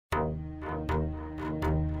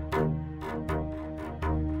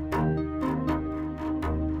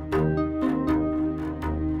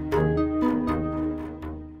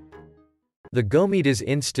The Gomidas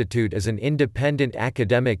Institute is an independent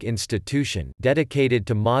academic institution dedicated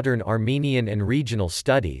to modern Armenian and regional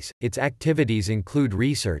studies. Its activities include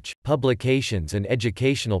research, publications, and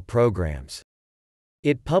educational programs.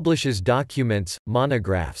 It publishes documents,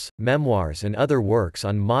 monographs, memoirs, and other works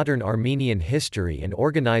on modern Armenian history and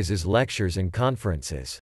organizes lectures and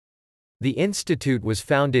conferences. The institute was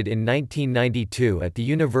founded in 1992 at the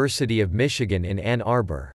University of Michigan in Ann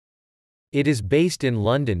Arbor. It is based in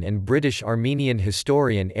London, and British-Armenian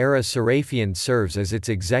historian Ara Sarafian serves as its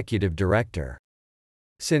executive director.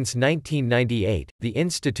 Since 1998, the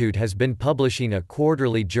institute has been publishing a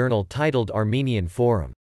quarterly journal titled Armenian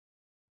Forum.